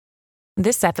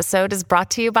This episode is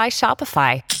brought to you by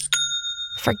Shopify.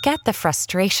 Forget the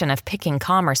frustration of picking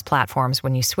commerce platforms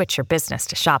when you switch your business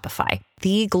to Shopify,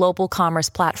 the global commerce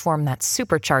platform that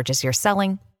supercharges your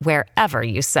selling wherever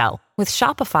you sell. With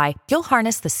Shopify, you'll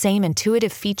harness the same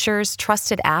intuitive features,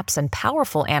 trusted apps, and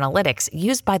powerful analytics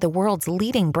used by the world's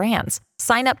leading brands.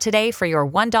 Sign up today for your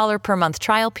 $1 per month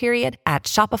trial period at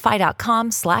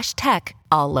shopify.com/tech,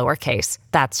 all lowercase.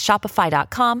 That's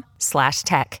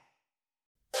shopify.com/tech.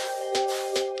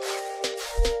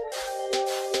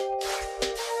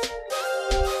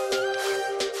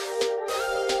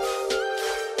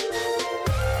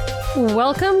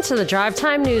 Welcome to the Drive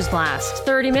Time News Blast.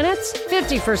 30 minutes,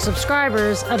 50 for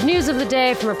subscribers, of news of the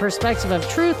day from a perspective of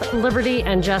truth, liberty,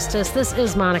 and justice. This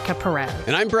is Monica Perez.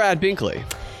 And I'm Brad Binkley.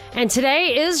 And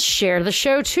today is Share the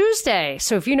Show Tuesday.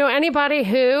 So if you know anybody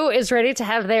who is ready to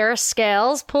have their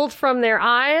scales pulled from their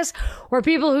eyes, or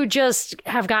people who just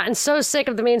have gotten so sick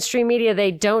of the mainstream media they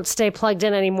don't stay plugged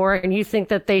in anymore, and you think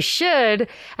that they should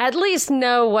at least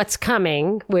know what's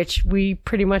coming, which we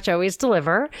pretty much always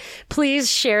deliver, please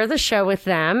share the show with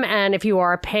them. And if you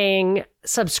are a paying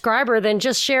subscriber, then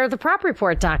just share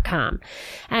thepropreport.com.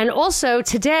 And also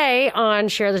today on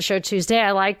Share the Show Tuesday, I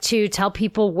like to tell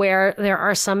people where there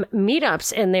are some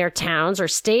meetups in their towns or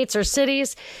states or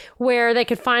cities where they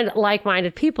could find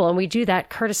like-minded people. And we do that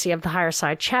courtesy of the Higher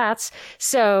Side Chats.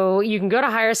 So you can go to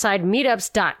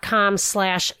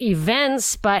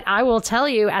highersidemeetups.com/events. But I will tell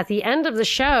you at the end of the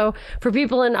show, for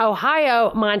people in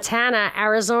Ohio, Montana,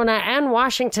 Arizona, and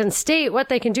Washington State, what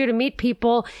they can do to meet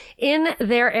people in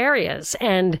their areas.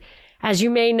 And as you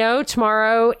may know,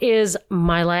 tomorrow is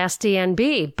my last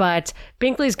DNB, but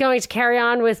Binkley's going to carry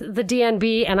on with the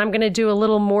DNB, and I'm going to do a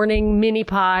little morning mini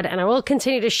pod, and I will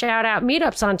continue to shout out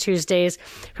meetups on Tuesdays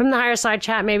from the Higher Side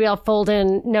Chat. Maybe I'll fold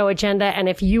in no agenda, and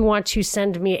if you want to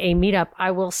send me a meetup,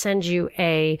 I will send you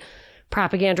a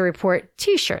Propaganda Report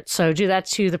t-shirt. So do that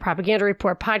to the Propaganda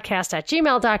Report podcast at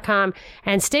gmail.com,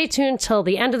 and stay tuned till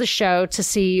the end of the show to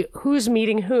see who's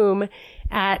meeting whom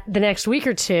at the next week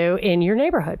or two in your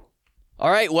neighborhood. All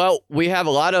right. Well, we have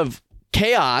a lot of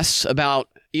chaos about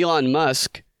Elon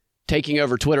Musk taking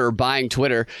over Twitter or buying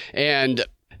Twitter. And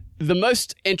the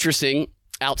most interesting,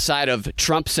 outside of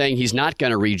Trump saying he's not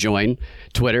going to rejoin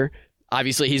Twitter,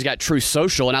 obviously he's got Truth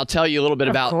Social. And I'll tell you a little bit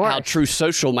about how Truth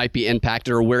Social might be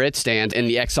impacted or where it stands in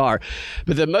the XR.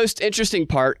 But the most interesting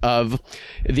part of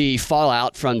the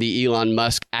fallout from the Elon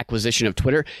Musk acquisition of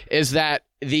Twitter is that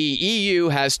the EU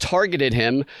has targeted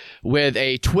him with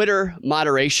a Twitter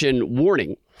moderation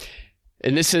warning.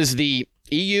 And this is the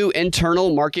EU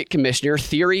Internal Market Commissioner,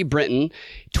 Thierry Breton,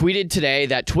 tweeted today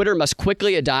that Twitter must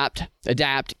quickly adapt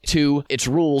to its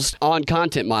rules on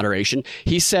content moderation.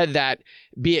 He said that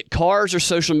be it cars or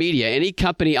social media, any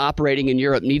company operating in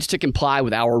Europe needs to comply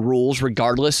with our rules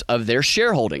regardless of their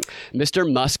shareholding. Mr.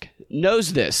 Musk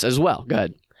knows this as well. Go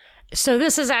ahead. So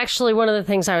this is actually one of the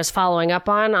things I was following up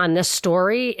on this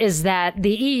story, is that the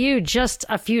EU just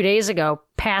a few days ago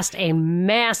passed a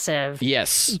massive...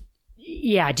 Yes.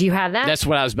 Yeah. Do you have that? That's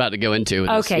what I was about to go into.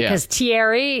 Okay. Because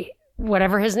Thierry,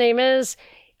 whatever his name is,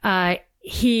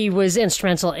 he was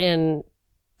instrumental in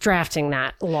drafting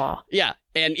that law. Yeah.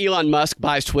 And Elon Musk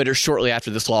buys Twitter shortly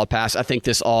after this law passed. I think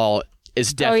this all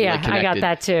is definitely connected. I got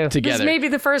that too. Together. This may be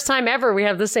the first time ever we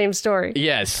have the same story.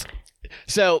 Yes.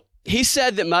 So he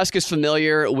said that Musk is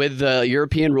familiar with the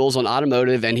European rules on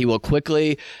automotive, and he will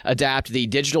quickly adapt the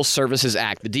Digital Services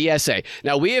Act, the DSA.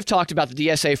 Now, we have talked about the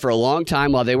DSA for a long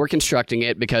time while they were constructing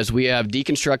it, because we have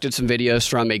deconstructed some videos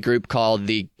from a group called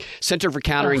the Center for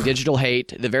Countering Digital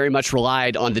Hate that very much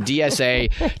relied on the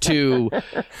DSA to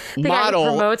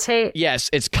model. Promotes hate. Yes,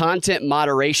 it's content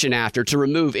moderation to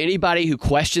remove anybody who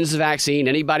questions the vaccine,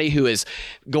 anybody who is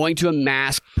going to a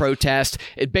mass protest.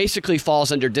 It basically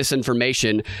falls under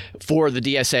disinformation for the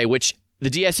DSA, which the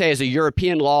DSA is a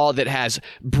European law that has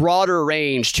broader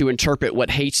range to interpret what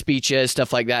hate speech is,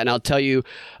 stuff like that. And I'll tell you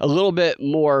a little bit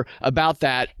more about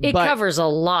that. It covers a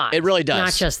lot. It really does.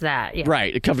 Not just that. Yeah.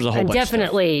 Right. It covers a whole bunch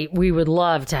definitely, of stuff. We would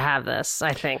love to have this,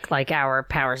 I think, like our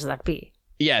powers that be.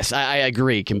 Yes, I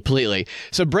agree completely.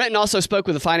 So Brenton also spoke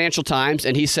with the Financial Times,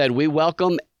 and he said, we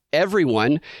welcome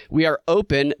everyone. We are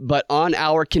open, but on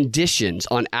our conditions.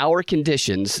 On our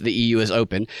conditions, the EU is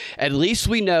open. At least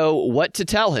we know what to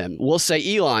tell him. We'll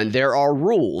say, Elon, there are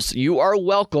rules. You are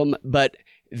welcome, but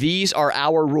these are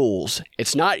our rules.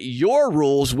 It's not your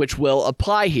rules which will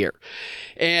apply here.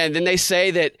 And then they say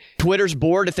that Twitter's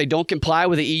board, if they don't comply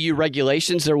with the EU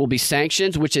regulations, there will be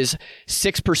sanctions, which is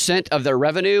 6% of their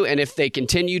revenue. And if they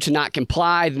continue to not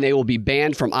comply, then they will be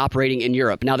banned from operating in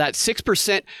Europe. Now, that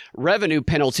 6% revenue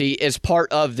penalty is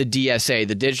part of the DSA,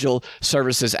 the Digital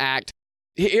Services Act.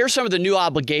 here's some of the new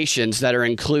obligations that are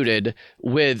included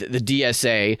with the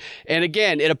DSA. And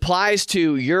again, it applies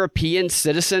to European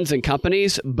citizens and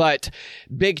companies, but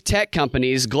big tech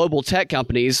companies, global tech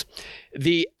companies,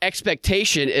 the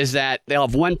expectation is that they'll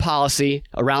have one policy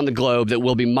around the globe that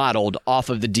will be modeled off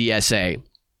of the DSA.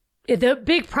 The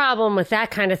big problem with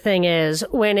that kind of thing is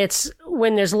when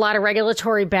there's a lot of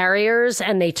regulatory barriers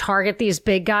and they target these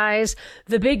big guys,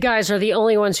 the big guys are the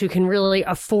only ones who can really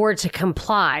afford to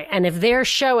comply. And if they're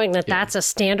showing that that's a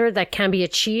standard that can be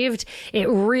achieved, it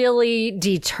really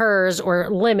deters or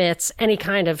limits any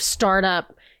kind of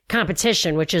startup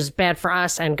competition, which is bad for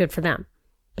us and good for them.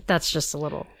 But that's just a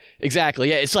little... Exactly.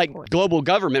 Yeah, it's like global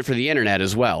government for the internet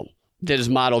as well, that is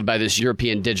modeled by this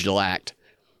European Digital Act.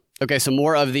 Okay, some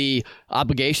more of the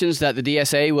obligations that the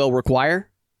DSA will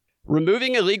require.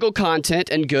 Removing illegal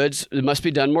content and goods must be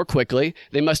done more quickly.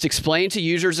 They must explain to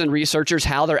users and researchers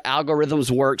how their algorithms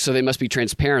work, so they must be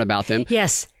transparent about them.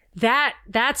 Yes,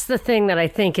 that's the thing that I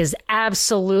think is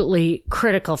absolutely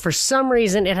critical. For some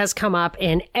reason, it has come up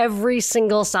in every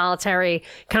single solitary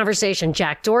conversation.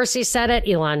 Jack Dorsey said it.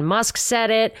 Elon Musk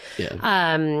said it.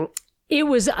 Yeah. It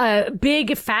was a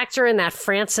big factor in that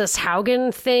Frances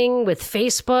Haugen thing with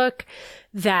Facebook,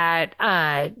 that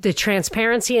the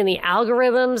transparency and the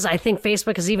algorithms. I think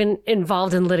Facebook is even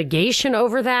involved in litigation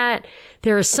over that.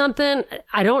 There is something,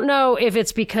 I don't know if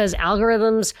it's because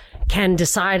algorithms can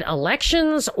decide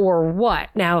elections or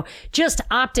what. Now, just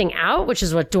opting out, which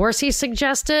is what Dorsey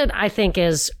suggested, I think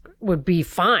would be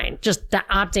fine. Just the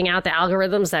opting out the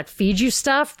algorithms that feed you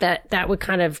stuff, that would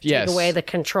kind of take away the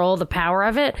control, the power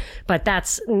of it. But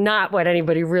that's not what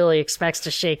anybody really expects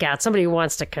to shake out. Somebody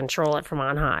wants to control it from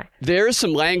on high. There is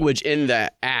some language in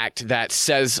the act that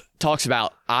talks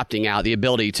about opting out, the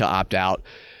ability to opt out.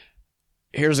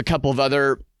 Here's a couple of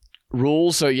other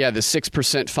rules. So the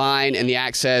 6% fine, and the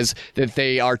act says that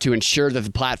they are to ensure that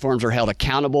the platforms are held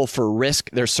accountable for risk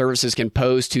their services can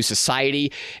pose to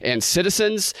society and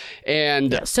citizens.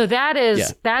 And so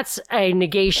that's a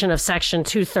negation of Section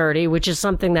 230, which is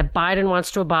something that Biden wants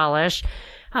to abolish.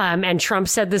 And Trump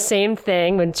said the same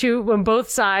thing when both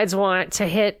sides want to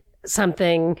hit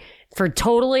something for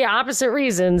totally opposite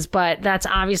reasons, but that's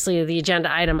obviously the agenda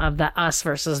item of the us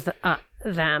versus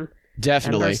them.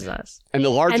 Definitely. And the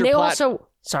larger and they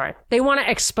they want to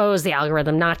expose the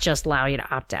algorithm, not just allow you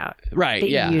to opt out. Right.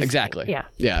 Yeah, exactly.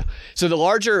 Yeah. So the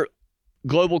larger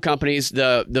global companies,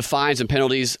 the fines and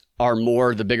penalties are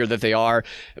more the bigger that they are,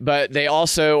 but they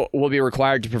also will be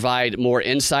required to provide more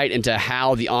insight into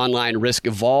how the online risk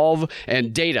evolve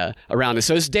and data around this.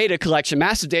 So it's data collection,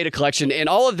 massive data collection, and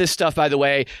all of this stuff, by the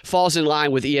way, falls in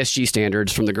line with ESG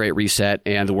standards from the Great Reset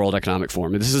and the World Economic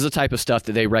Forum. And this is the type of stuff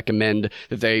that they recommend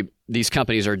that these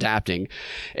companies are adapting.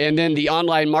 And then the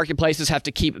online marketplaces have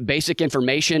to keep basic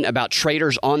information about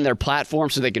traders on their platform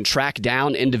so they can track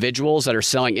down individuals that are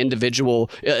selling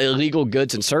illegal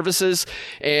goods and services.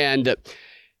 And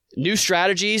new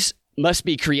strategies must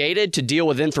be created to deal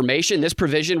with information. This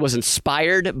provision was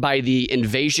inspired by the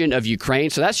invasion of Ukraine.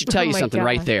 So that should tell you something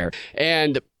right there.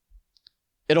 And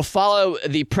it'll follow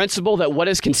the principle that what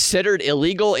is considered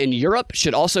illegal in Europe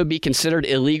should also be considered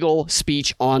illegal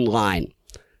speech online.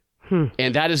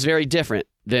 And that is very different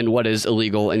than what is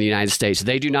illegal in the United States.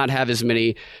 They do not have as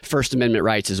many First Amendment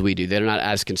rights as we do. They're not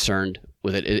as concerned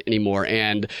with it anymore.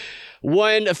 And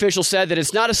one official said that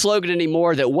it's not a slogan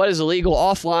anymore, that what is illegal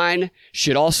offline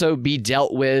should also be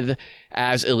dealt with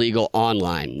as illegal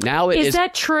online. Now, is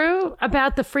that true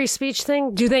about the free speech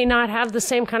thing? Do they not have the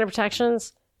same kind of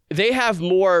protections? They have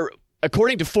more,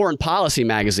 according to Foreign Policy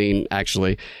magazine,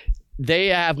 actually, they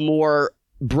have more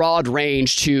broad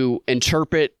range to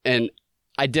interpret and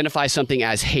identify something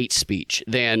as hate speech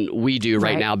than we do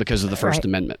right now because of the First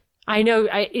Amendment. I know.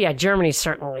 Germany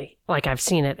certainly, I've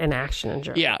seen it in action in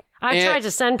Germany. Yeah. I tried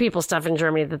to send people stuff in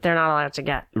Germany that they're not allowed to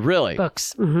get. Really?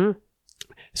 Books. Mm-hmm.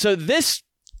 So this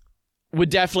would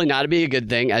definitely not be a good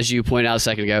thing, as you pointed out a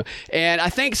second ago. And I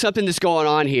think something that's going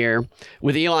on here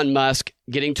with Elon Musk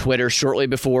getting Twitter shortly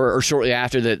before or shortly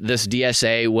after that this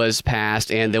DSA was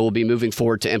passed, and they will be moving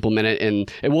forward to implement it. And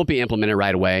it won't be implemented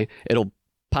right away. It'll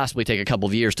possibly take a couple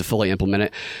of years to fully implement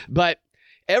it. But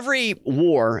every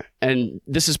war, and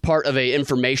this is part of a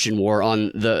information war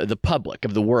on the public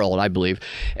of the world, I believe,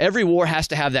 every war has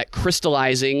to have that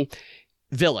crystallizing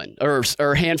villain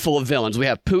or handful of villains. We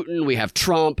have Putin, we have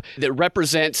Trump, that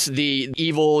represents the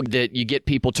evil that you get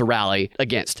people to rally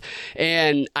against.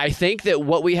 And I think that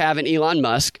what we have in Elon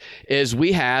Musk is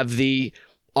we have the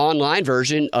online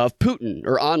version of Putin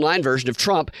or online version of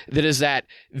Trump that is that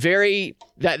very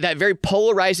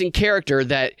polarizing character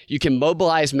that you can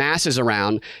mobilize masses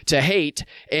around to hate.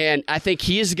 And I think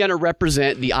he is going to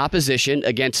represent the opposition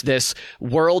against this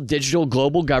world digital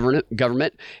global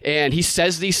government. And he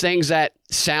says these things that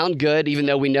sound good, even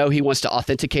though we know he wants to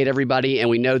authenticate everybody, and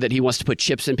we know that he wants to put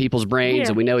chips in people's brains,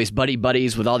 and we know he's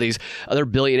buddies with all these other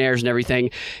billionaires and everything.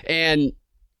 And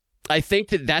I think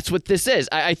that that's what this is.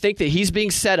 I think that he's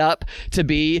being set up to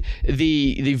be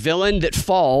the villain that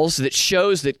falls, that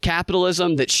shows that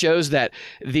capitalism, that shows that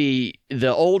the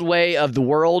old way of the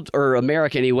world, or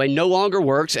America anyway, no longer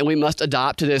works, and we must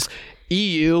adopt to this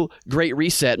EU Great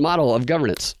Reset model of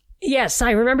governance. Yes,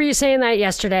 I remember you saying that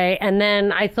yesterday, and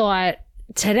then I thought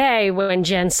today when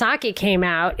Jen Psaki came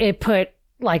out, it put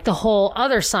like the whole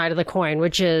other side of the coin,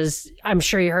 which is, I'm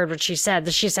sure you heard what she said,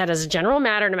 that she said, as a general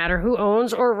matter, no matter who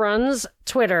owns or runs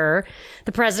Twitter,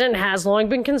 the president has long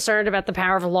been concerned about the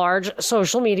power of large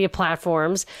social media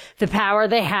platforms, the power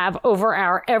they have over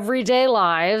our everyday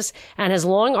lives, and has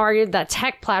long argued that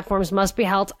tech platforms must be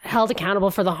held accountable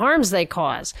for the harms they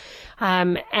cause.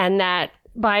 And that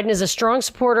Biden is a strong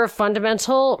supporter of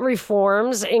fundamental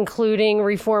reforms, including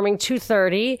reforming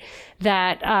 230,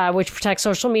 that which protects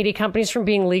social media companies from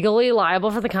being legally liable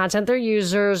for the content their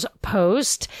users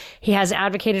post. He has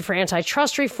advocated for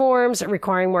antitrust reforms,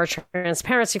 requiring more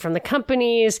transparency from the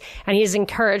companies, and he's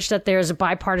encouraged that there's a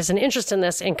bipartisan interest in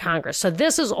this in Congress. So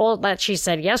this is all that she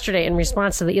said yesterday in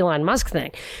response to the Elon Musk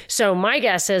thing. So my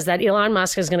guess is that Elon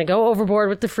Musk is going to go overboard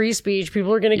with the free speech.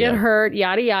 People are going to get hurt,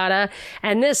 yada, yada.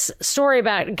 And this story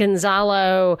about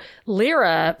Gonzalo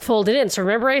Lira folded in. So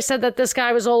remember I said that this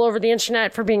guy was all over the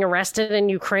internet for being arrested in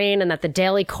Ukraine, and that the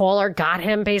Daily Caller got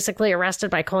him basically arrested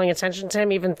by calling attention to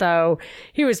him, even though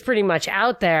he was pretty much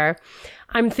out there.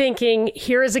 I'm thinking,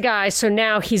 here is a guy. So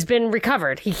now he's been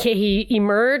recovered. He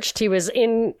emerged. He was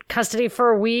in custody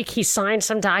for a week. He signed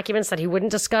some documents that he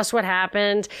wouldn't discuss what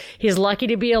happened. He's lucky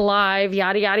to be alive,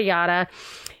 yada, yada, yada.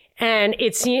 And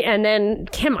then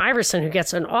Kim Iverson, who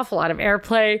gets an awful lot of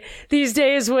airplay these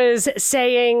days, was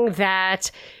saying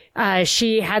that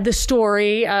she had the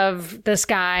story of this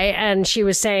guy, and she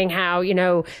was saying how,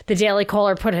 the Daily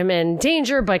Caller put him in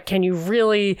danger, but can you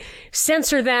really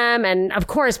censor them? And of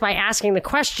course, by asking the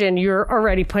question, you're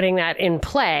already putting that in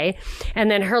play.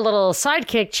 And then her little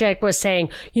sidekick chick was saying,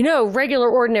 regular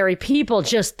ordinary people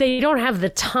they don't have the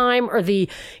time or the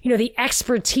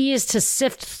expertise to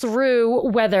sift through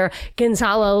whether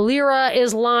Gonzalo Lira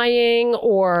is lying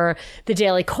or the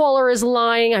Daily Caller is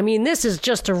lying. I mean, this is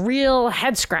just a real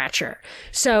head scratcher.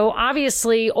 So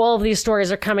obviously all of these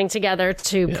stories are coming together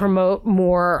to promote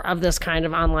more of this kind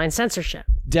of online censorship.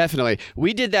 Definitely.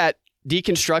 We did that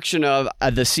deconstruction of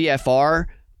the CFR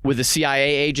with the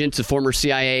CIA agents, the former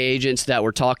CIA agents, that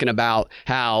were talking about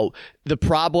how the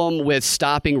problem with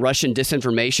stopping Russian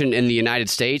disinformation in the United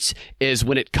States is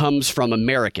when it comes from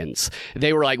Americans.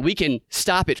 They were like, we can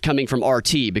stop it coming from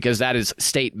RT because that is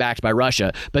state backed by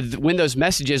Russia. But when those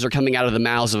messages are coming out of the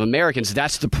mouths of Americans,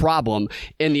 that's the problem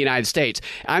in the United States.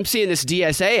 I'm seeing this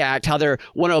DSA Act, how they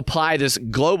want to apply this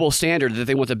global standard that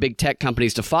they want the big tech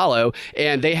companies to follow.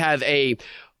 And they have a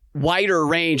wider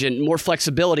range and more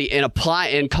flexibility in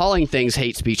calling things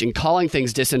hate speech and calling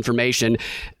things disinformation.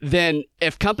 Then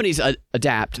if companies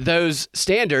adapt those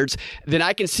standards, then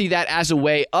I can see that as a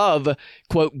way of,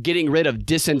 quote, getting rid of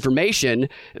disinformation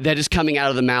that is coming out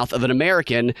of the mouth of an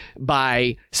American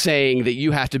by saying that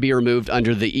you have to be removed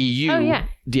under the EU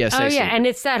DSA. Oh, yeah. And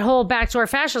it's that whole backdoor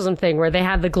fascism thing where they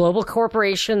have the global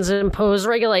corporations impose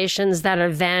regulations that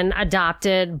are then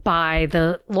adopted by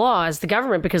the laws, the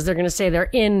government, because they're going to say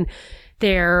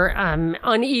they're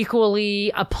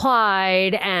unequally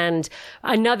applied. And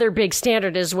another big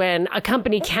standard is when a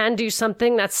company can do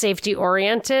something that's safety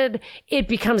oriented, it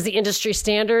becomes the industry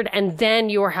standard. And then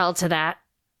you're held to that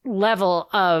level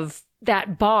of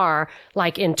that bar,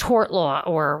 like in tort law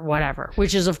or whatever,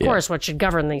 which is, of course, what should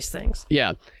govern these things.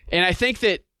 Yeah. And I think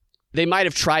that they might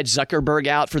have tried Zuckerberg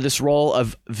out for this role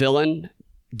of villain,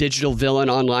 digital villain,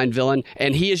 online villain,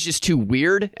 and he is just too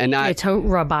weird and not... It's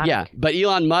robotic. Yeah, but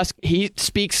Elon Musk, he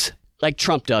speaks like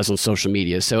Trump does on social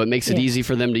media, so it makes it easy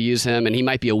for them to use him, and he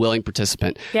might be a willing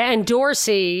participant. Yeah, and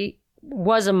Dorsey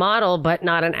was a model, but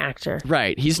not an actor.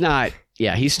 Right. He's not...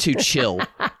 Yeah, he's too chill,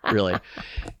 really.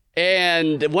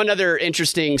 And one other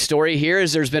interesting story here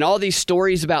is there's been all these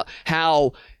stories about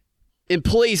how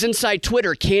employees inside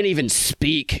Twitter can't even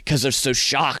speak because they're so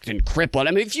shocked and crippled.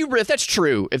 I mean, if that's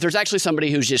true, if there's actually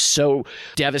somebody who's just so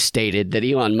devastated that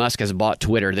Elon Musk has bought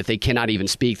Twitter that they cannot even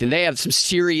speak, then they have some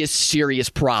serious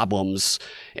problems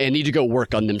and need to go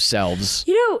work on themselves.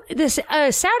 This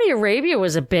Saudi Arabia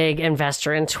was a big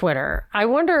investor in Twitter. I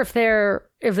wonder if they're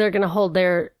going to hold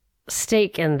their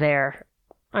stake in there.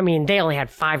 I mean, they only had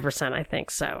 5%, I think.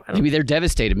 So maybe they're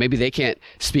devastated. Maybe they can't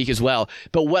speak as well.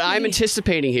 But what I'm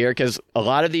anticipating here, because a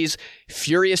lot of these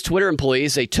furious Twitter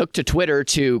employees, they took to Twitter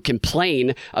to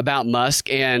complain about Musk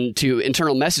and to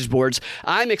internal message boards.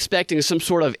 I'm expecting some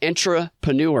sort of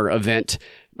entrepreneur event.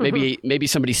 Maybe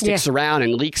somebody sticks around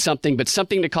and leaks something, but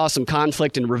something to cause some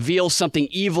conflict and reveal something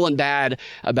evil and bad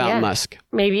about Musk.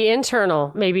 Maybe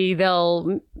internal. Maybe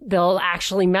they'll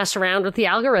actually mess around with the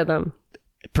algorithm.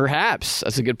 Perhaps.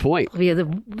 That's a good point. Via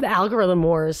the algorithm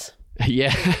wars.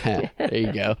 Yeah, there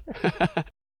you go.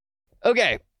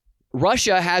 Okay.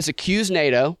 Russia has accused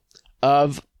NATO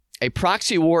of a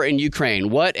proxy war in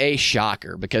Ukraine. What a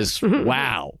shocker, because,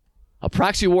 wow. A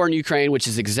proxy war in Ukraine, which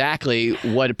is exactly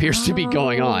what appears to be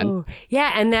going on.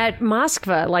 Yeah, and that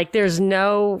Moskva, there's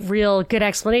no real good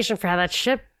explanation for how that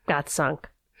ship got sunk.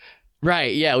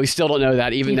 Right, yeah, we still don't know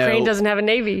that, even though Ukraine doesn't have a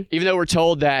navy. Even though we're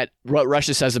told that what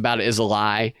Russia says about it is a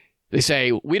lie. They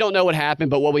say, we don't know what happened,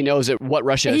 but what we know is that what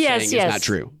Russia is saying is not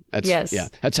true. That's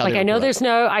how I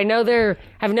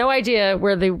have no idea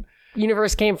where the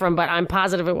universe came from, but I'm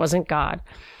positive it wasn't God.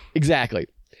 Exactly.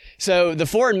 So the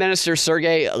foreign minister,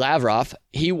 Sergei Lavrov,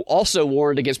 he also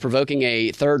warned against provoking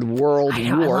a third world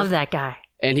war. I love that guy.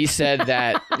 And he said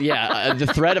that,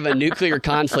 the threat of a nuclear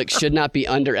conflict should not be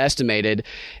underestimated.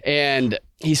 And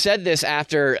he said this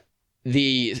after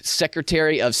the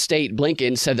Secretary of State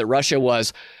Blinken said that Russia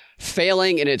was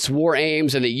failing in its war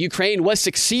aims and that Ukraine was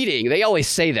succeeding. They always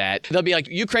say that. They'll be like,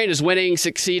 Ukraine is winning,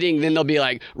 succeeding. Then they'll be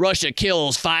like, Russia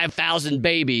kills 5,000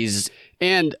 babies.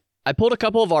 And I pulled a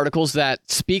couple of articles that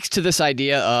speaks to this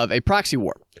idea of a proxy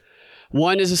war.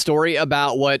 One is a story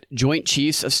about what Joint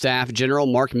Chiefs of Staff General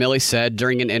Mark Milley said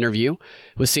during an interview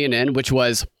with CNN, which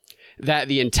was that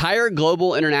the entire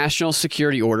global international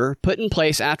security order put in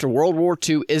place after World War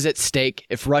II is at stake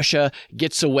if Russia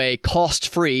gets away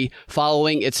cost-free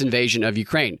following its invasion of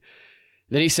Ukraine.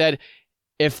 Then he said,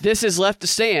 if this is left to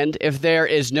stand, if there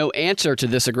is no answer to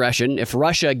this aggression, if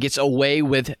Russia gets away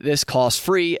with this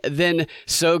cost-free, then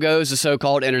so goes the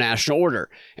so-called international order.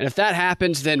 And if that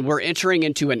happens, then we're entering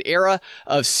into an era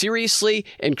of seriously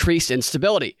increased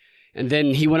instability. And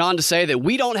then he went on to say that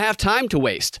we don't have time to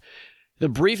waste. The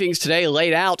briefings today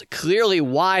laid out clearly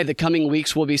why the coming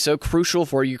weeks will be so crucial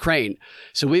for Ukraine.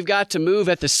 So we've got to move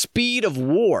at the speed of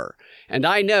war. And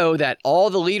I know that all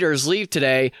the leaders leave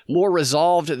today more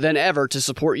resolved than ever to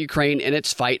support Ukraine in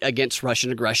its fight against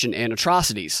Russian aggression and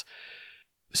atrocities.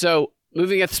 So,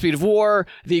 moving at the speed of war,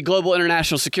 the global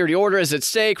international security order is at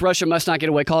stake. Russia must not get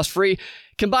away cost-free.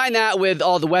 Combine that with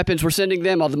all the weapons we're sending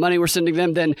them, all the money we're sending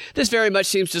them, then this very much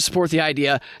seems to support the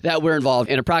idea that we're involved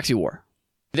in a proxy war.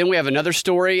 Then we have another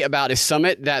story about a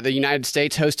summit that the United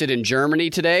States hosted in Germany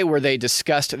today where they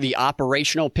discussed the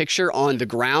operational picture on the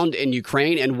ground in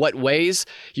Ukraine and what ways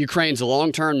Ukraine's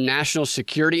long-term national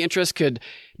security interests could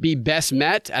be best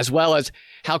met, as well as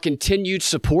how continued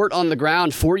support on the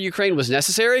ground for Ukraine was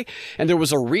necessary. And there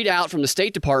was a readout from the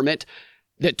State Department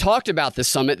that talked about this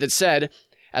summit that said,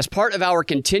 as part of our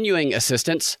continuing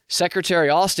assistance, Secretary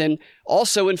Austin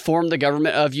also informed the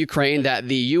government of Ukraine that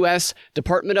the U.S.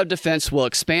 Department of Defense will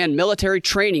expand military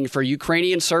training for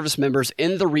Ukrainian service members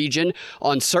in the region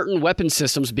on certain weapon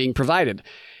systems being provided.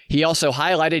 He also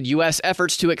highlighted U.S.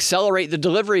 efforts to accelerate the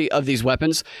delivery of these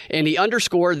weapons, and he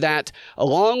underscored that,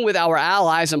 along with our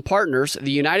allies and partners, the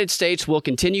United States will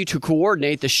continue to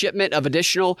coordinate the shipment of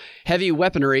additional heavy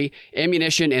weaponry,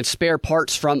 ammunition, and spare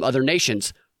parts from other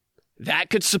nations.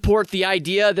 That could support the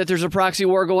idea that there's a proxy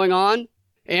war going on.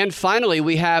 And finally,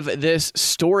 we have this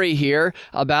story here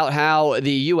about how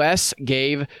the U.S.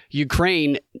 gave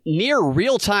Ukraine near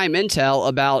real-time intel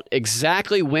about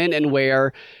exactly when and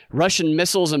where Russian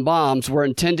missiles and bombs were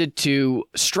intended to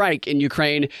strike in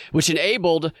Ukraine, which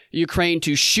enabled Ukraine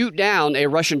to shoot down a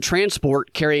Russian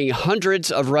transport carrying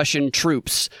hundreds of Russian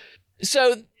troops.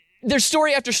 So there's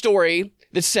story after story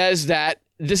that says that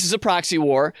this is a proxy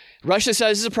war. Russia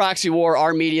says it's a proxy war.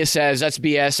 Our media says that's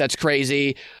BS. That's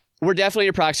crazy. We're definitely in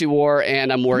a proxy war,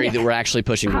 and I'm worried that we're actually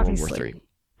pushing World War III.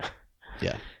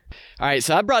 Yeah. All right,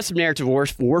 so I brought some narrative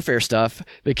warfare stuff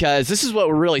because this is what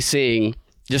we're really seeing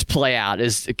just play out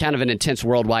as kind of an intense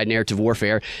worldwide narrative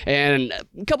warfare. And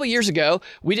a couple of years ago,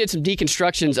 we did some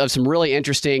deconstructions of some really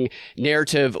interesting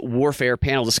narrative warfare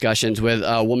panel discussions with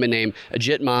a woman named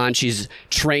Ajit Maan. She's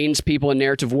trains people in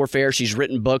narrative warfare. She's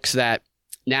written books that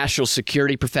national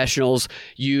security professionals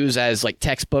use as like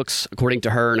textbooks, according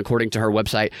to her and according to her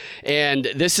website. And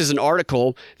this is an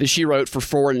article that she wrote for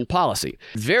Foreign Policy.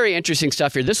 Very interesting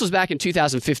stuff here. This was back in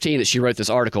 2015 that she wrote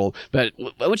this article, but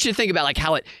I want you to think about like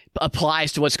how it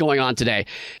applies to what's going on today.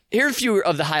 Here are a few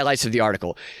of the highlights of the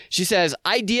article. She says,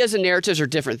 ideas and narratives are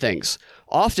different things.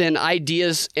 Often,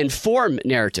 ideas inform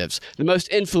narratives. The most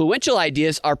influential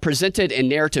ideas are presented in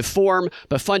narrative form,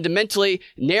 but fundamentally,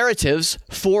 narratives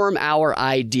form our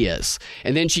ideas.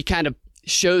 And then she kind of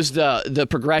shows the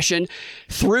progression.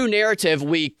 Through narrative,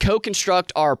 we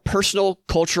co-construct our personal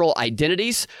cultural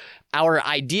identities. Our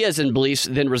ideas and beliefs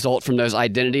then result from those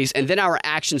identities, and then our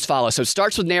actions follow. So it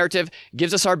starts with narrative,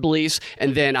 gives us our beliefs,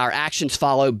 and then our actions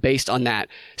follow based on that,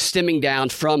 stemming down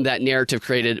from that narrative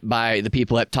created by the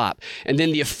people up top. And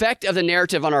then the effect of the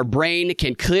narrative on our brain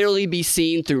can clearly be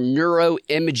seen through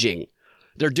neuroimaging.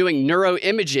 They're doing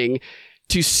neuroimaging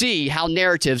to see how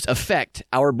narratives affect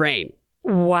our brain.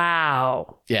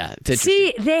 Wow. Yeah.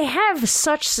 See, they have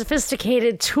such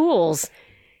sophisticated tools.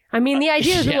 I mean, the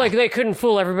idea is like they couldn't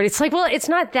fool everybody. It's like, well, it's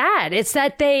not that. It's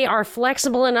that they are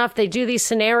flexible enough. They do these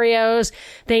scenarios.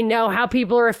 They know how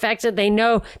people are affected. They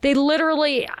know, they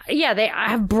literally, they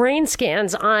have brain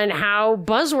scans on how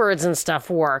buzzwords and stuff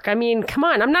work. I mean, come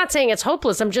on. I'm not saying it's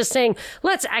hopeless. I'm just saying,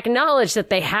 let's acknowledge that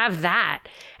they have that.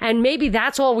 And maybe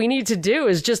that's all we need to do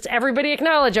is just everybody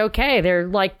acknowledge, okay, they're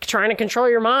like trying to control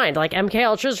your mind. Like MK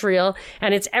Ultra is real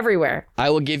and it's everywhere. I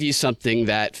will give you something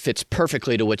that fits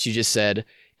perfectly to what you just said.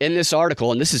 In this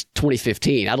article, and this is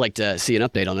 2015, I'd like to see an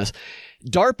update on this.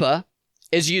 DARPA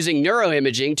is using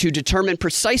neuroimaging to determine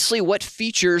precisely what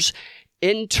features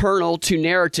internal to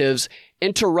narratives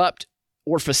interrupt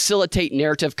or facilitate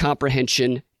narrative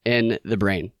comprehension in the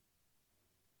brain.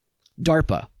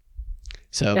 DARPA.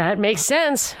 So that makes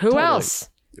sense. Who else?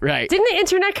 Right. Didn't the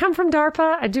internet come from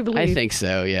DARPA? I do believe. I think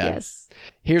so, yeah. Yes.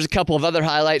 Here's a couple of other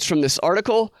highlights from this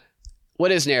article.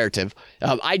 What is narrative?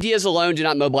 Ideas alone do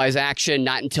not mobilize action,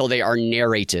 not until they are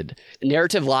narrated.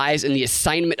 Narrative lies in the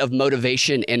assignment of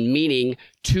motivation and meaning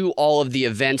to all of the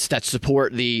events that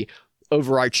support the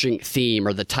overarching theme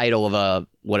or the title of a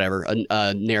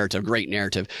narrative, great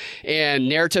narrative. And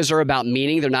narratives are about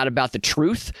meaning. They're not about the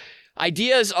truth.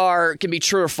 Ideas can be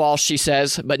true or false, she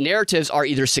says, but narratives are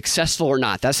either successful or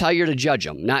not. That's how you're to judge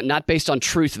them, not based on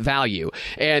truth value.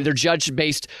 And they're judged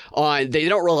based on, they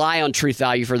don't rely on truth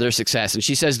value for their success. And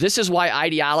she says, this is why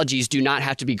ideologies do not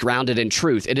have to be grounded in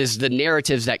truth. It is the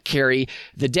narratives that carry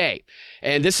the day.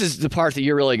 And this is the part that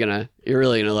you're really gonna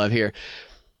love here.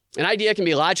 An idea can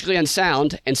be logically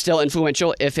unsound and still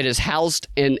influential if it is housed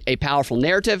in a powerful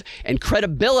narrative, and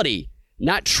credibility,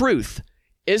 not truth,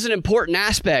 is an important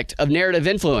aspect of narrative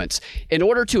influence. In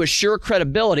order to assure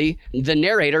credibility, the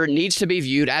narrator needs to be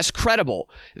viewed as credible.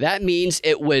 That means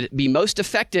it would be most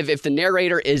effective if the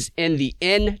narrator is in the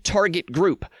target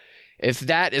group. If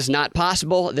that is not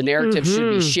possible, the narrative should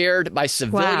be shared by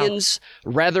civilians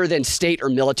rather than state or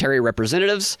military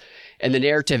representatives. And the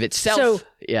narrative itself,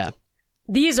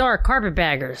 These are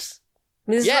carpetbaggers.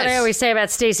 This is what I always say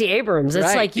about Stacey Abrams.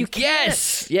 It's like you can't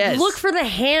look for the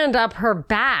hand up her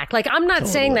back. Like, I'm not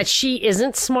saying that she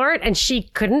isn't smart and she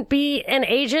couldn't be an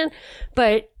agent,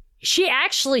 but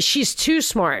she's too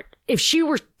smart. If she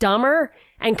were dumber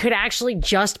and could actually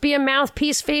just be a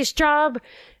mouthpiece face job,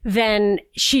 then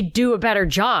she'd do a better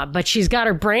job. But she's got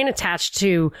her brain attached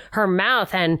to her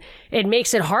mouth, and it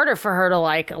makes it harder for her to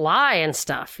like lie and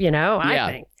stuff,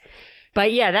 I think.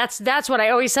 But yeah, that's what I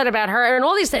always said about her. And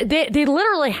all these, they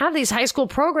literally have these high school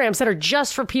programs that are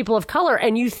just for people of color.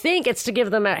 And you think it's to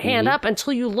give them a hand up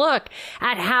until you look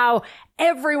at how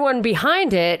everyone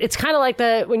behind it, it's kind of like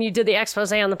when you did the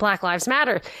expose on the Black Lives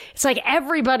Matter. It's like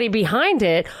everybody behind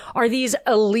it are these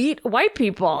elite white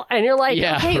people. And you're like,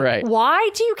 why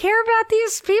do you care about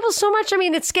these people so much? I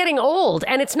mean, it's getting old,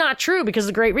 and it's not true because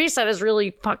the Great Reset has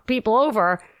really fucked people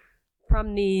over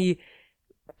from the,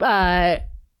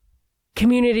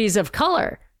 communities of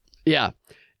color. Yeah.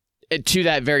 To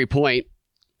that very point,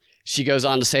 she goes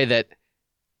on to say that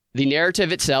the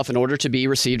narrative itself, in order to be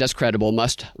received as credible,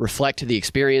 must reflect the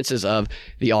experiences of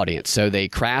the audience. So they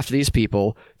craft these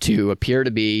people to appear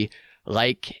to be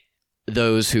like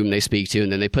those whom they speak to,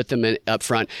 and then they put them in up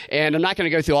front. And I'm not going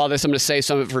to go through all this. I'm going to save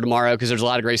some of it for tomorrow because there's a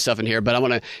lot of great stuff in here, but I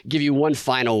want to give you one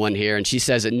final one here. And she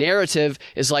says that narrative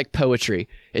is like poetry.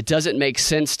 It doesn't make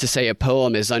sense to say a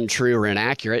poem is untrue or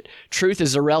inaccurate. Truth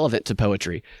is irrelevant to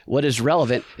poetry. What is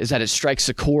relevant is that it strikes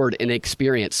a chord in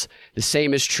experience. The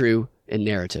same is true in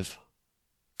narrative.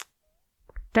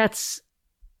 That's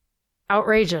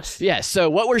outrageous. Yeah, so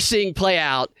what we're seeing play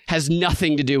out has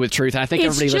nothing to do with truth. And I think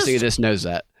everybody listening to this knows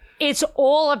that. It's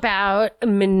all about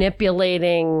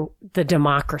manipulating the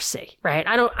democracy, right?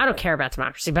 I don't care about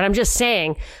democracy, but I'm just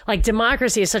saying, like,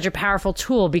 democracy is such a powerful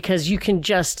tool because you can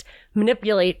just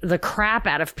manipulate the crap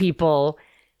out of people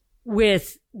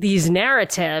with these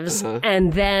narratives,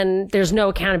 and then there's no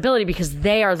accountability because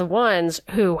they are the ones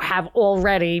who have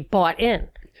already bought in.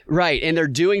 Right, and they're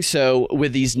doing so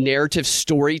with these narrative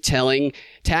storytelling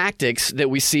tactics that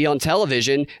we see on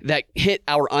television that hit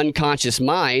our unconscious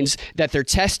minds that they're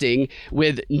testing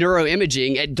with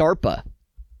neuroimaging at DARPA.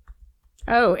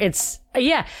 Oh,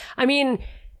 yeah. I mean,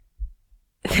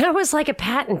 that was like a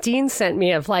patent Dean sent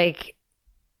me of like,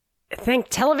 think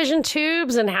television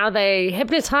tubes and how they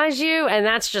hypnotize you. And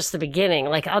that's just the beginning.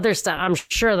 Like other stuff, I'm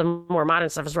sure the more modern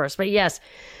stuff is worse. But yes,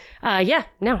 I get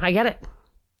it.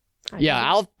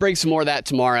 I'll bring some more of that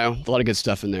tomorrow. A lot of good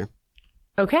stuff in there.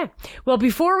 Okay. Well,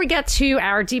 before we get to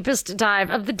our deepest dive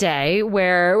of the day,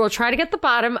 where we'll try to get the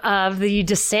bottom of the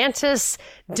DeSantis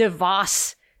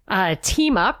DeVos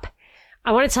team up,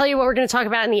 I want to tell you what we're going to talk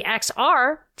about in the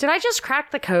XR. Did I just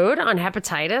crack the code on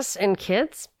hepatitis in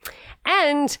kids?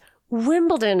 And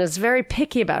Wimbledon is very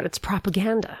picky about its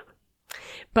propaganda.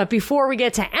 But before we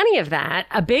get to any of that,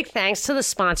 a big thanks to the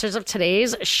sponsors of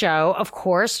today's show. Of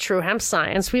course, True Hemp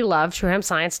Science. We love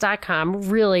truehempscience.com.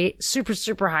 Really super,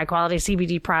 super high quality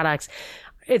CBD products.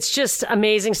 It's just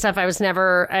amazing stuff. I was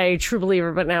never a true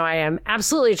believer, but now I am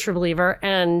absolutely a true believer.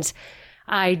 And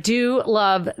I do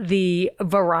love the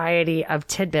variety of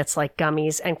tidbits like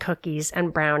gummies and cookies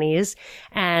and brownies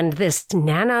and this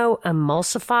nano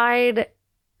emulsified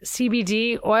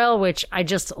CBD oil, which I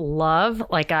just love.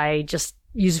 Like I just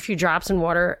use a few drops in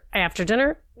water after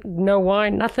dinner, no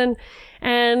wine, nothing.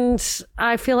 And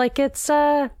I feel like it's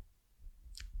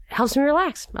helps me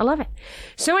relax. I love it.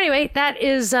 So anyway, that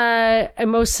is a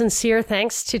most sincere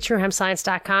thanks to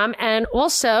truehempscience.com. And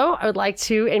also, I would like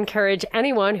to encourage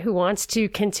anyone who wants to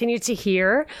continue to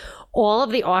hear all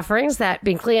of the offerings that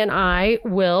Binkley and I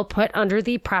will put under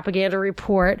the Propaganda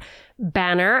Report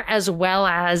banner, as well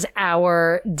as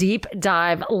our Deep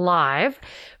Dive Live.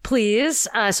 Please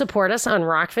support us on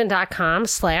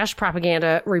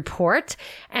rockfin.com/propaganda report.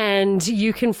 And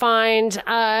you can find,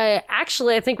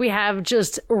 actually, I think we have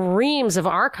just reams of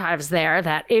archives there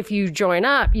that if you join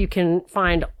up, you can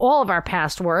find all of our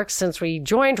past work since we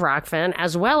joined Rockfin,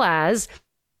 as well as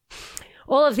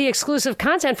all of the exclusive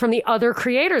content from the other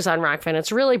creators on Rockfin.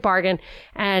 It's really bargain,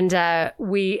 and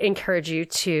we encourage you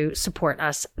to support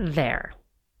us there.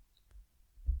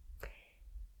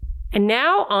 And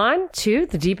now on to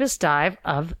the deepest dive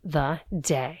of the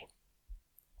day.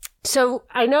 So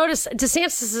I noticed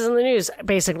DeSantis is in the news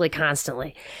basically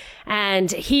constantly,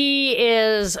 and he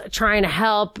is trying to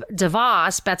help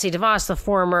DeVos, Betsy DeVos, the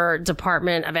former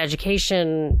Department of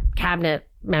Education cabinet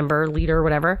member, leader,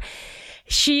 whatever.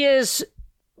 She is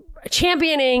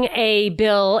championing a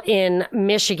bill in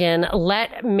Michigan,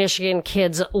 Let Michigan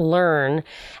Kids Learn.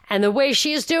 And the way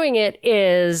she is doing it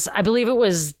is, I believe it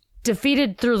was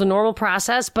defeated through the normal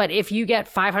process, but if you get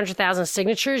 500,000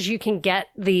 signatures, you can get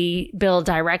the bill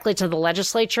directly to the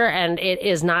legislature, and it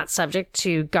is not subject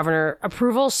to governor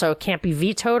approval, so it can't be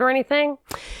vetoed or anything.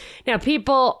 Now,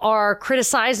 people are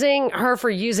criticizing her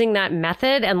for using that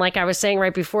method, and like I was saying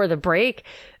right before the break,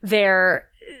 their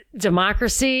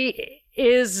democracy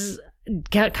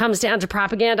comes down to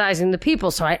propagandizing the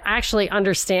people. So I actually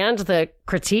understand the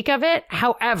critique of it.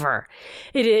 However,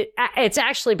 it's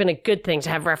actually been a good thing to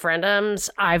have referendums,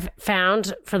 I've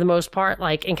found, for the most part,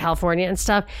 like in California and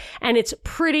stuff. And it's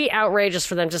pretty outrageous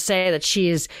for them to say that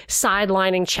she's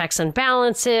sidelining checks and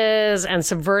balances and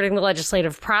subverting the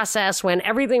legislative process, when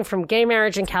everything from gay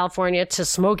marriage in California to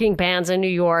smoking bans in New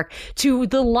York to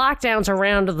the lockdowns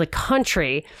around the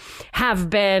country have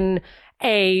been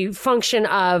a function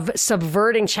of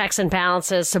subverting checks and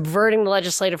balances, subverting the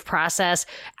legislative process.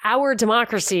 Our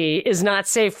democracy is not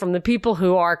safe from the people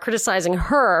who are criticizing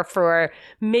her for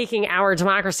making our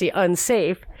democracy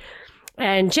unsafe.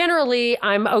 And generally,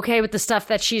 I'm okay with the stuff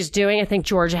that she's doing. I think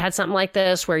Georgia had something like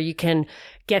this, where you can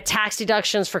get tax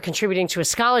deductions for contributing to a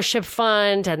scholarship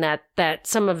fund, and that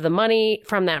some of the money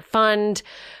from that fund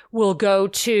will go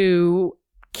to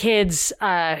kids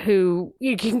who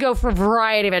you can go for a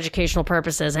variety of educational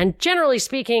purposes. And generally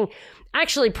speaking,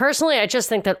 Actually, personally, I just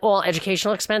think that all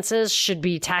educational expenses should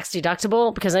be tax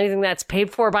deductible because anything that's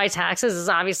paid for by taxes is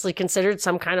obviously considered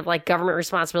some kind of like government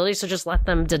responsibility. So just let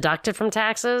them deduct it from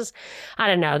taxes. I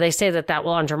don't know. They say that that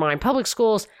will undermine public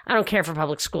schools. I don't care for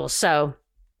public schools. So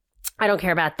I don't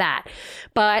care about that.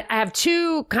 But I have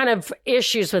two kind of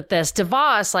issues with this.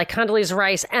 DeVos, like Condoleezza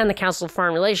Rice and the Council of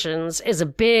Foreign Relations, is a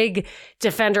big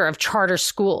defender of charter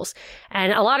schools.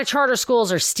 And a lot of charter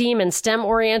schools are STEAM and STEM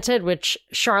oriented, which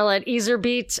Charlotte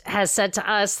Iserbyt has said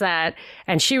to us that,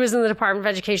 and she was in the Department of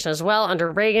Education as well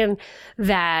under Reagan,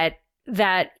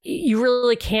 that you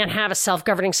really can't have a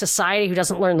self-governing society who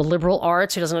doesn't learn the liberal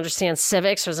arts, who doesn't understand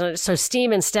civics. So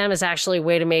STEAM and STEM is actually a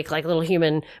way to make like little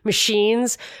human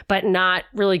machines, but not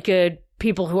really good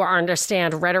people who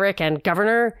understand rhetoric and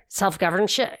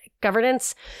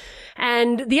self-governance.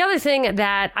 And the other thing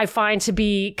that I find to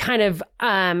be kind of,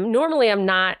 normally I'm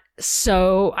not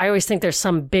so, I always think there's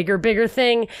some bigger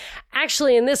thing.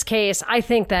 Actually, in this case, I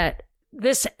think that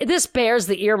this bears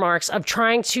the earmarks of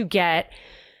trying to get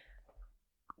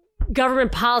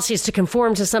government policies to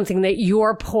conform to something that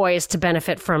you're poised to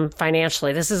benefit from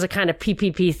financially. This is a kind of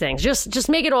PPP thing. Just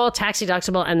make it all tax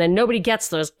deductible, and then nobody gets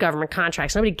those government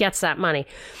contracts. Nobody gets that money.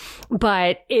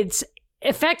 But it's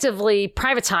effectively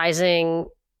privatizing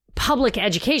public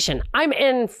education. I'm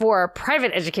in for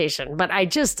private education, but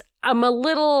I'm a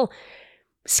little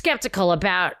skeptical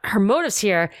about her motives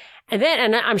here.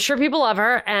 And I'm sure people love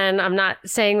her, and I'm not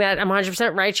saying that I'm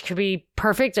 100% right. She could be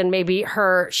perfect, and maybe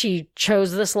she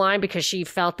chose this line because she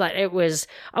felt that it was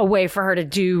a way for her to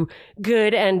do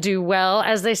good and do well,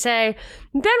 as they say.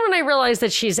 Then when I realized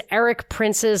that she's Eric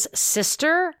Prince's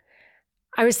sister,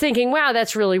 I was thinking, wow,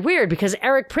 that's really weird because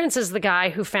Eric Prince is the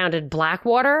guy who founded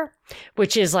Blackwater,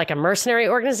 which is like a mercenary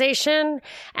organization.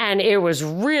 And it was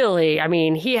really, I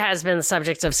mean, he has been the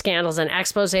subject of scandals and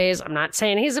exposés. I'm not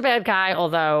saying he's a bad guy,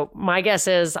 although my guess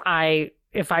is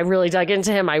if I really dug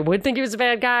into him, I would think he was a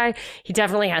bad guy. He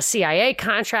definitely has CIA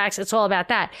contracts. It's all about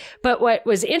that. But what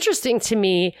was interesting to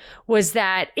me was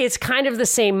that it's kind of the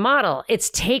same model. It's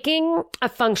taking a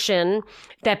function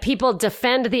that people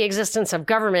defend the existence of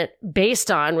government based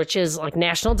on, which is like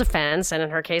national defense, and in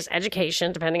her case,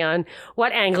 education, depending on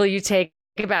what angle you take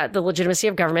about the legitimacy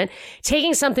of government,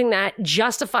 taking something that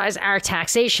justifies our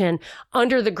taxation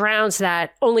under the grounds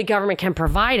that only government can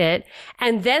provide it,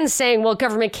 and then saying, well,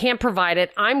 government can't provide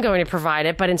it, I'm going to provide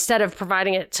it, but instead of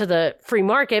providing it to the free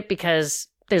market because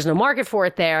there's no market for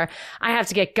it there, I have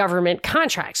to get government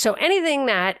contracts. So anything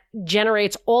that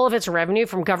generates all of its revenue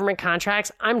from government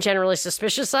contracts, I'm generally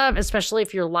suspicious of, especially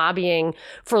if you're lobbying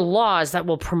for laws that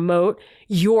will promote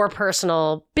your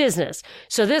personal business.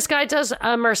 So this guy does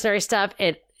mercenary stuff.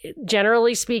 It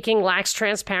generally speaking lacks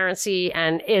transparency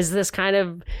and is this kind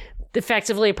of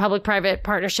effectively a public-private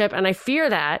partnership. And I fear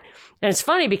that. And it's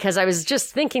funny because I was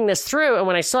just thinking this through. And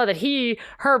when I saw that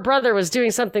her brother was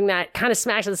doing something that kind of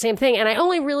smacked at the same thing. And I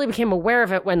only really became aware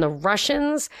of it when the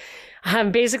Russians,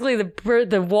 basically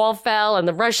the wall fell and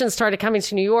the Russians started coming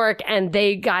to New York and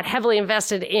they got heavily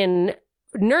invested in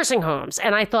nursing homes.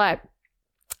 And I thought,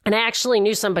 and I actually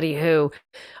knew somebody who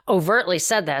overtly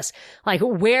said this, like,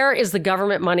 where is the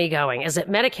government money going? Is it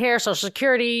Medicare, Social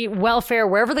Security, welfare,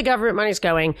 wherever the government money is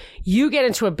going? You get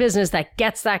into a business that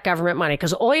gets that government money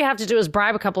because all you have to do is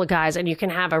bribe a couple of guys and you can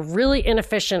have a really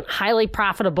inefficient, highly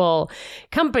profitable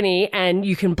company, and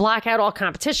you can block out all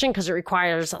competition because it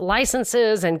requires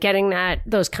licenses and getting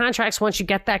those contracts. Once you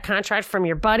get that contract from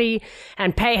your buddy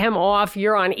and pay him off,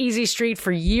 you're on easy street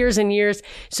for years and years.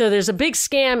 So there's a big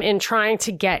scam in trying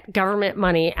to get government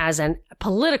money as a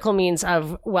political means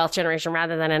of wealth generation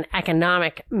rather than an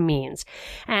economic means.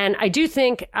 And I do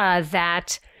think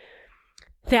that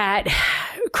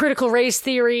critical race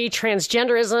theory,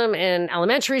 transgenderism in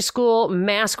elementary school,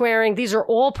 mask wearing, these are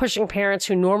all pushing parents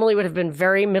who normally would have been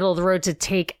very middle of the road to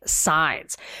take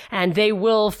sides. And they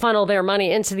will funnel their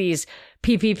money into these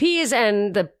PPPs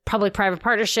and the public-private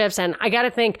partnerships. And I got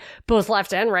to think both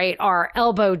left and right are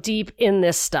elbow deep in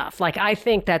this stuff. Like, I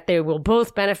think that they will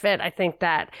both benefit. I think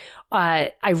that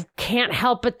I can't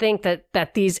help but think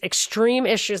that these extreme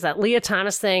issues, that Leah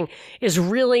Thomas thing, is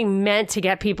really meant to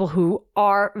get people who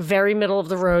are very middle of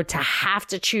the road to have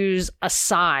to choose a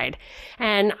side.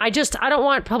 And I don't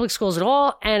want public schools at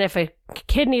all. And if a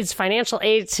kid needs financial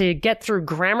aid to get through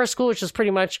grammar school, which is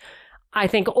pretty much, I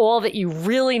think, all that you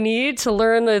really need to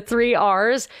learn the 3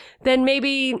 R's, then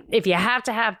maybe if you have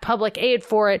to have public aid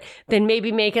for it, then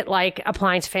maybe make it like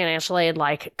applying to financial aid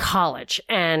like college.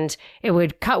 And it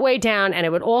would cut way down, and it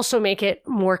would also make it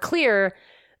more clear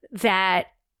that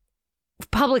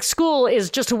public school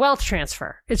is just a wealth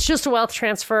transfer. It's just a wealth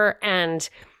transfer, and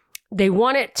They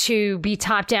want it to be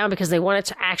top down because they want it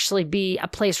to actually be a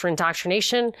place for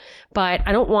indoctrination. But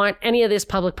I don't want any of this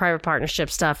public-private partnership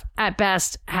stuff. At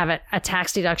best, have it a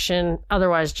tax deduction.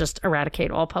 Otherwise, just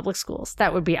eradicate all public schools.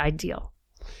 That would be ideal.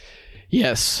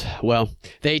 Yes. Well,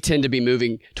 they tend to be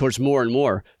moving towards more and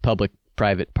more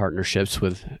public-private partnerships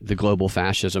with the global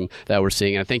fascism that we're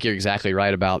seeing. I think you're exactly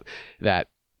right about that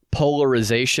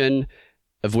polarization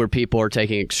of where people are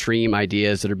taking extreme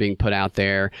ideas that are being put out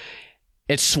there.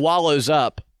 It swallows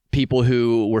up people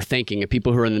who were thinking and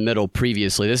people who were in the middle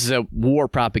previously. This is a war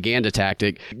propaganda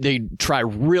tactic. They try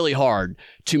really hard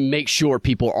to make sure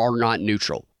people are not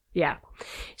neutral. Yeah.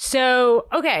 So,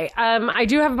 okay, I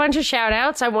do have a bunch of shout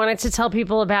outs. I wanted to tell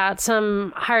people about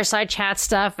some higher side chat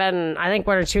stuff, and I think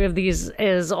one or two of these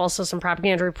is also some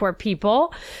propaganda report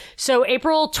people. So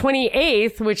April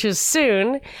 28th, which is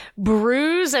soon,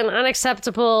 brews and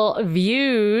unacceptable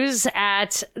views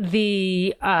at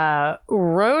the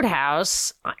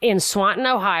Roadhouse in Swanton,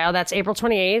 Ohio. That's April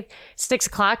 28th, 6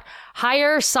 o'clock.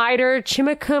 Higher Cider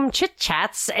Chimicum Chit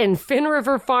Chats in Finn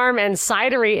River Farm and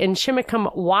Cidery in Chimicum,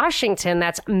 Washington.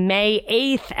 That's May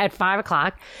 8th at 5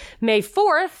 o'clock. May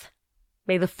 4th,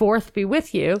 may the 4th be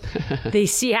with you, the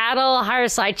Seattle Higher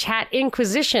Side Chat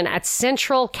Inquisition at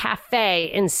Central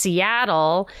Cafe in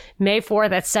Seattle, May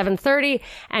 4th at 7:30.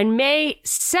 And May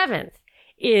 7th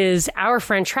is our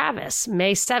friend Travis.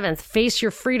 May 7th, Face Your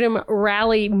Freedom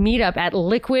Rally Meetup at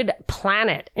Liquid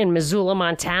Planet in Missoula,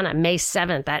 Montana. May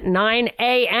 7th at 9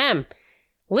 a.m.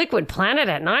 Liquid Planet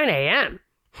at 9 a.m.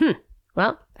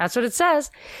 Well, that's what it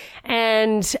says.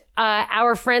 And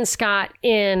our friend Scott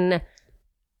in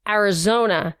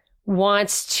Arizona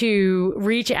wants to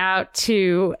reach out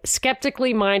to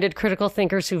skeptically minded critical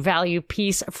thinkers who value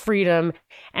peace, freedom,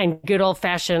 and good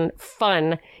old-fashioned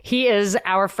fun. He is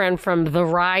our friend from the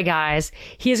Rye Guys.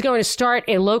 He is going to start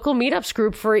a local meetups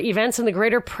group for events in the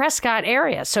greater Prescott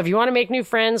area. So if you want to make new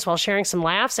friends while sharing some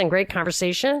laughs and great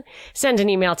conversation, send an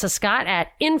email to Scott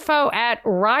at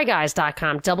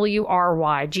info@ryguys.com,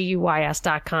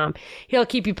 WRYGUYS.com. He'll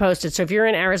keep you posted. So if you're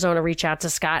in Arizona, reach out to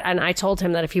Scott. And I told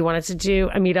him that if he wanted to do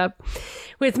a meetup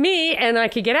with me and I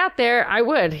could get out there, I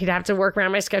would. He'd have to work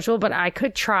around my schedule, but I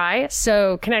could try.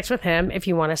 So connect with him if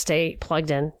you want to stay plugged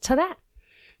in to that.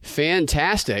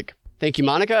 Fantastic. Thank you,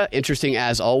 Monica. Interesting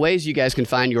as always. You guys can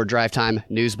find your Drive Time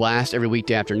News Blast every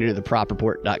weekday afternoon at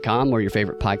thepropreport.com or your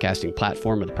favorite podcasting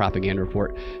platform or the Propaganda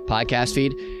Report podcast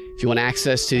feed. If you want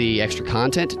access to the extra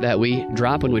content that we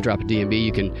drop when we drop a DNB,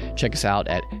 you can check us out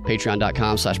at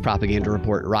patreon.com/propaganda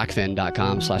report,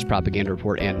 rockfin.com/propaganda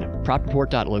report, and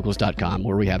propreport.locals.com,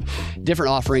 where we have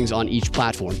different offerings on each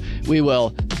platform. We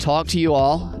will talk to you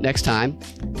all next time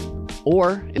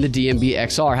or in the DNB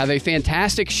XR. Have a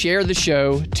fantastic Share the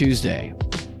Show Tuesday.